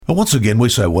Well, once again, we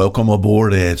say welcome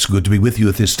aboard. It's good to be with you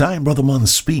at this time. Brother Munn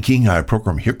speaking. Our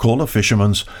program here called A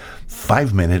Fisherman's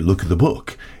 5-Minute Look at the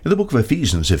Book. In the book of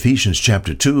Ephesians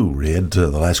chapter 2, read the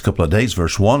last couple of days,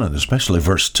 verse 1 and especially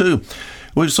verse 2.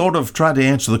 We sort of tried to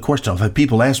answer the question. I've had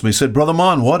people ask me, said, Brother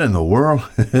Munn, what in the world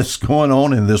is going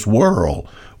on in this world?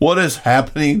 What is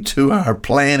happening to our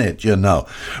planet, you know?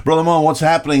 Brother Munn, what's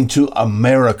happening to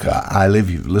America?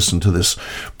 You've listened to this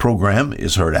program,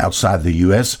 is heard outside the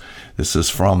U.S. This is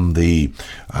from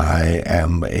I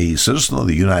am a citizen of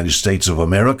the United States of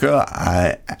America.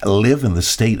 I live in the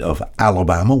state of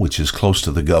Alabama, which is close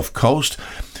to the Gulf Coast.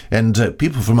 And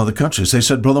people from other countries, they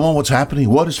said, Brother Munn, what's happening?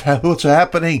 What's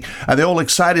happening? Are they all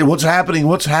excited? What's happening?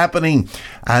 What's happening?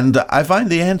 And I find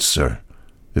the answer.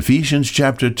 Ephesians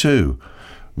chapter 2,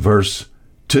 verse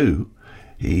 2.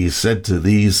 He said to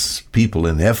these people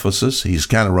in Ephesus, he's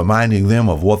kind of reminding them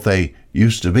of what they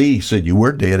used to be. He said, you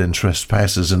were dead in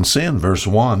trespasses and sin, verse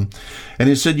 1. And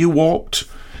he said, you walked.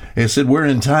 He said, where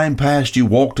in time past you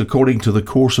walked according to the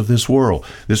course of this world.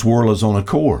 This world is on a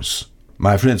course.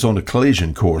 My friends, on a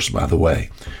collision course, by the way.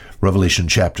 Revelation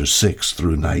chapter 6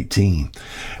 through 19.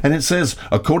 And it says,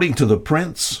 according to the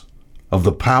prince of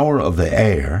the power of the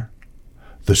air,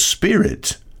 the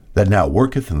spirit that now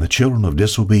worketh in the children of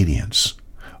disobedience.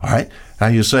 All right. Now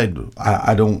you said,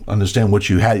 I don't understand what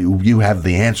you have. You have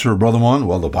the answer, Brother Munn.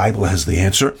 Well, the Bible has the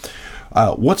answer.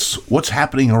 What's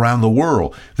happening around the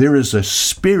world? There is a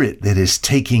spirit that is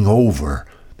taking over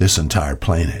this entire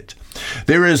planet.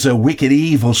 There is a wicked,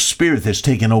 evil spirit that's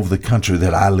taken over the country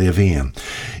that I live in.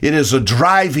 It is a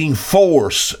driving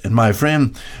force. And my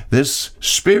friend, this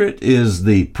spirit is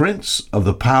the prince of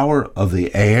the power of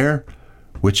the air,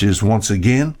 which is once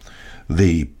again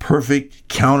the perfect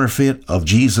counterfeit of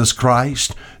Jesus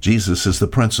Christ. Jesus is the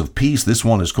Prince of Peace. This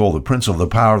one is called the Prince of the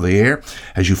Power of the Air.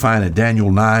 As you find in Daniel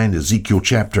 9, Ezekiel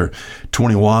chapter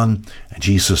 21,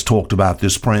 Jesus talked about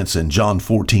this prince in John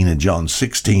 14 and John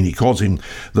 16. He calls him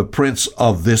the Prince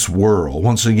of this world.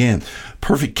 Once again,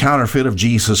 perfect counterfeit of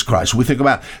Jesus Christ. We think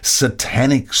about a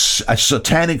satanic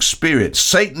spirit.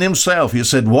 Satan himself, he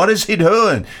said, what is he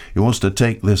doing? He wants to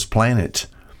take this planet.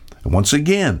 And once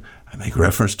again, I make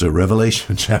reference to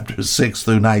Revelation chapter 6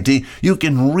 through 19. You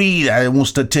can read, it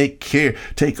wants to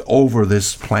take over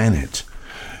this planet.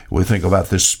 We think about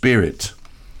this spirit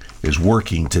is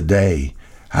working today.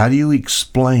 How do you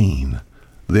explain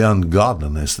the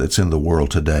ungodliness that's in the world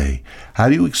today? How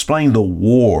do you explain the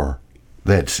war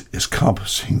that is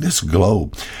compassing this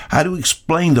globe? How do you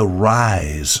explain the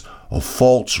rise of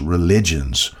false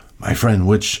religions? My friend,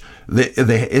 which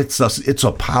it's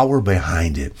a power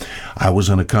behind it. I was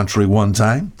in a country one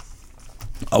time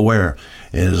where,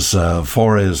 as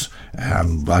far as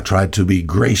I tried to be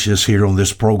gracious here on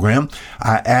this program,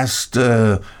 I asked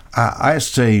a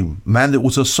man that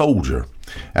was a soldier,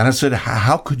 and I said,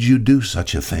 "How could you do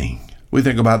such a thing?" We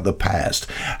think about the past.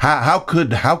 How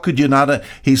could you not?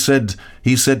 He said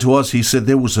to us,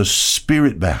 there was a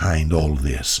spirit behind all of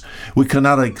this. We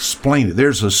cannot explain it.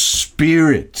 There's a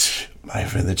spirit, my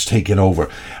friend, that's taken over.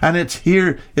 And it's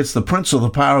the prince of the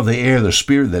power of the air, the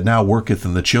spirit that now worketh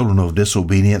in the children of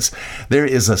disobedience. There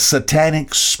is a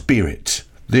satanic spirit.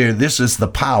 This is the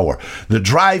power. The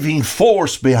driving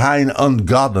force behind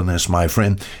ungodliness, my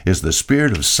friend, is the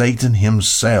spirit of Satan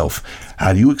himself.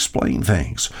 How do you explain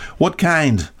things? What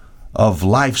kind of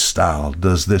lifestyle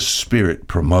does this spirit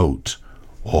promote?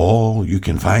 Oh, you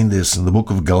can find this in the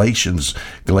book of Galatians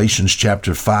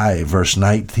chapter 5, verse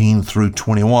 19 through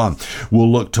 21.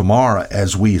 We'll look tomorrow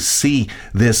as we see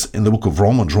this in the book of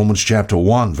Romans chapter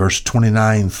 1, verse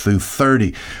 29 through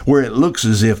 30, where it looks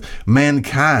as if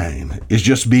mankind is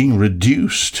just being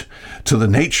reduced to the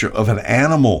nature of an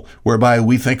animal, whereby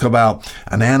we think about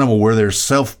an animal where there's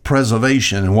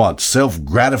self-preservation and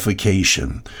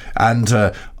self-gratification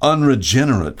and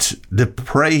unregenerate,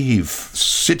 depraved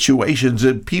situations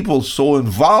and people so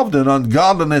involved in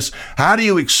ungodliness. How do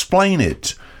you explain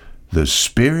it? The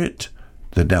spirit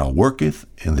that now worketh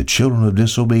in the children of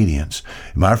disobedience.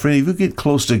 My friend, if you get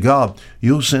close to God,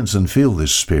 you'll sense and feel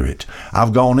this spirit.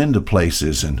 I've gone into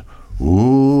places and,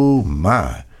 oh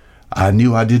my, I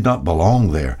knew I did not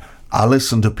belong there. I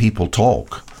listened to people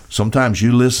talk. Sometimes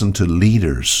you listen to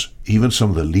leaders, even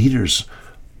some of the leaders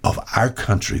of our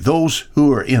country, those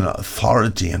who are in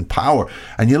authority and power,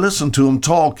 and you listen to them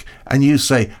talk and you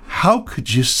say, how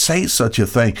could you say such a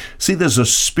thing? See, there's a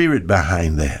spirit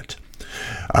behind that.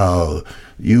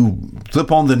 You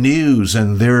flip on the news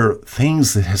and there are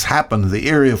things that has happened in the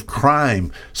area of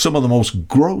crime, some of the most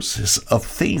grossest of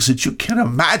things that you can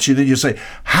imagine. And you say,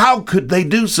 how could they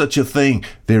do such a thing?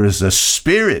 There is a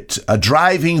spirit, a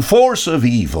driving force of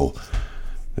evil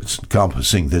that's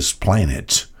encompassing this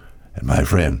planet. And my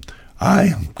friend, I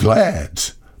am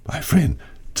glad, my friend,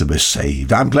 to be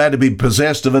saved. I'm glad to be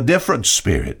possessed of a different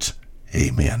spirit.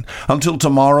 Amen. Until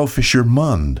tomorrow, Fisher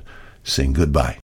Mund, saying goodbye.